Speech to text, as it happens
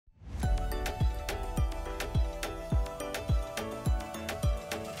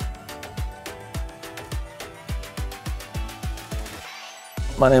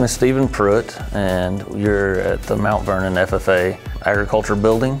My name is Stephen Prewitt, and you're at the Mount Vernon FFA Agriculture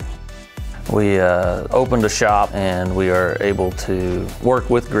Building. We opened a shop, and we are able to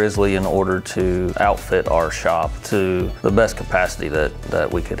work with Grizzly in order to outfit our shop to the best capacity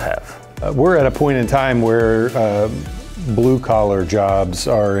that we could have. We're at a point in time where blue-collar jobs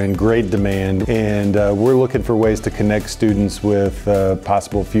are in great demand, and we're looking for ways to connect students with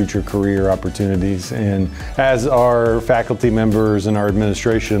possible future career opportunities. And as our faculty members and our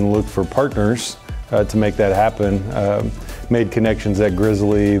administration look for partners to make that happen, made connections at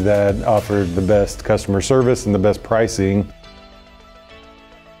Grizzly that offered the best customer service and the best pricing.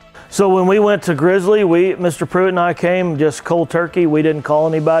 So when we went to Grizzly, Mr. Prewitt and I came just cold turkey. We didn't call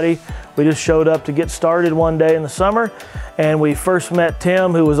anybody. We just showed up to get started one day in the summer, and we first met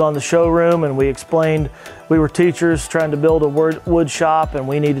Tim, who was on the showroom, and we explained we were teachers trying to build a wood shop and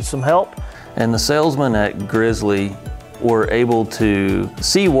we needed some help. And the salesmen at Grizzly were able to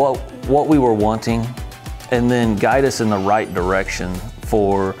see what we were wanting and then guide us in the right direction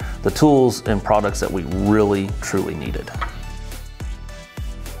for the tools and products that we really, truly needed.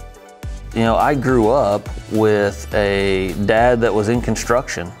 You know, I grew up with a dad that was in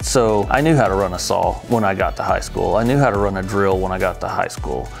construction, so I knew how to run a saw when I got to high school. I knew how to run a drill when I got to high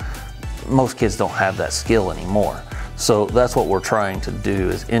school. Most kids don't have that skill anymore. So that's what we're trying to do,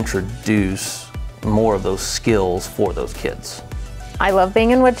 is introduce more of those skills for those kids. I love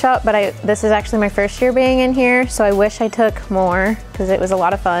being in woodshop, but this is actually my first year being in here, so I wish I took more because it was a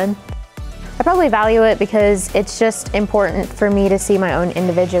lot of fun. I probably value it because it's just important for me to see my own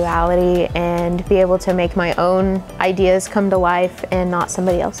individuality and be able to make my own ideas come to life and not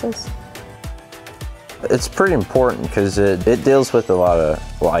somebody else's. It's pretty important because it deals with a lot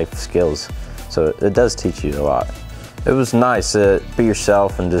of life skills, so it does teach you a lot. It was nice to be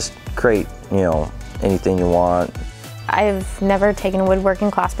yourself and just create, anything you want. I've never taken a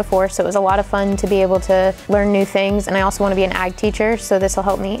woodworking class before, so it was a lot of fun to be able to learn new things, and I also want to be an ag teacher, so this will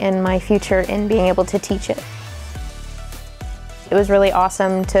help me in my future in being able to teach it. It was really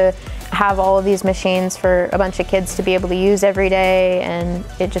awesome to have all of these machines for a bunch of kids to be able to use every day, and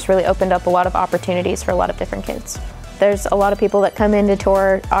it just really opened up a lot of opportunities for a lot of different kids. There's a lot of people that come in to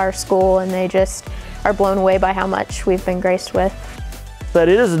tour our school, and they just are blown away by how much we've been graced with. But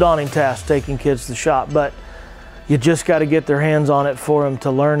it is a daunting task taking kids to the shop, but you just got to get their hands on it for them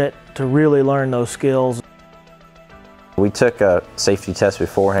to learn it, to really learn those skills. We took a safety test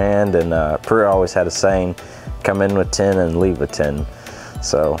beforehand, and Prewitt always had a saying, come in with 10 and leave with 10.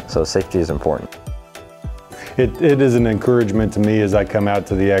 So safety is important. It is an encouragement to me as I come out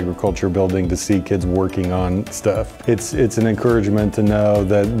to the agriculture building to see kids working on stuff. It's an encouragement to know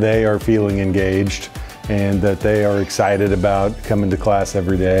that they are feeling engaged and that they are excited about coming to class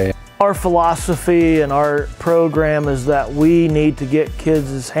every day. Our philosophy and our program is that we need to get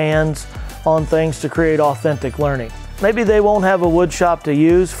kids' hands on things to create authentic learning. Maybe they won't have a wood shop to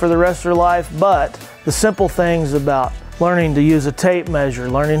use for the rest of their life, but the simple things about learning to use a tape measure,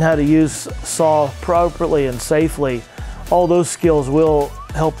 learning how to use saw appropriately and safely, all those skills will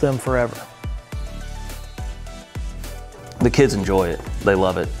help them forever. The kids enjoy it. They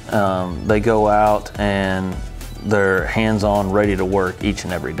love it. They go out and they're hands-on, ready to work each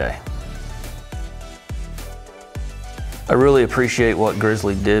and every day. I really appreciate what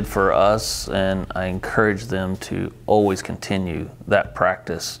Grizzly did for us, and I encourage them to always continue that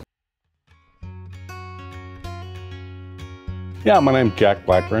practice. Yeah, my name's Jack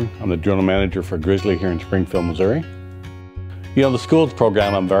Blackburn. I'm the general manager for Grizzly here in Springfield, Missouri. The schools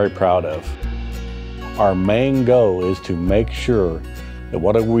program I'm very proud of. Our main goal is to make sure that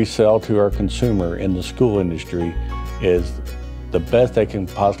whatever we sell to our consumer in the school industry is the best they can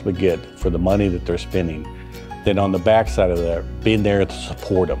possibly get for the money that they're spending. Then on the backside of that, being there to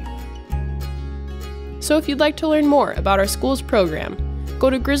support them. So if you'd like to learn more about our schools program, go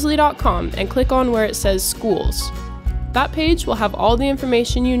to grizzly.com and click on where it says schools. That page will have all the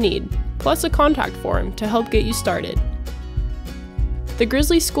information you need, plus a contact form to help get you started. The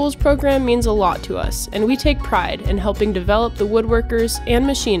Grizzly Schools program means a lot to us, and we take pride in helping develop the woodworkers and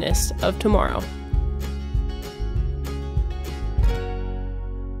machinists of tomorrow.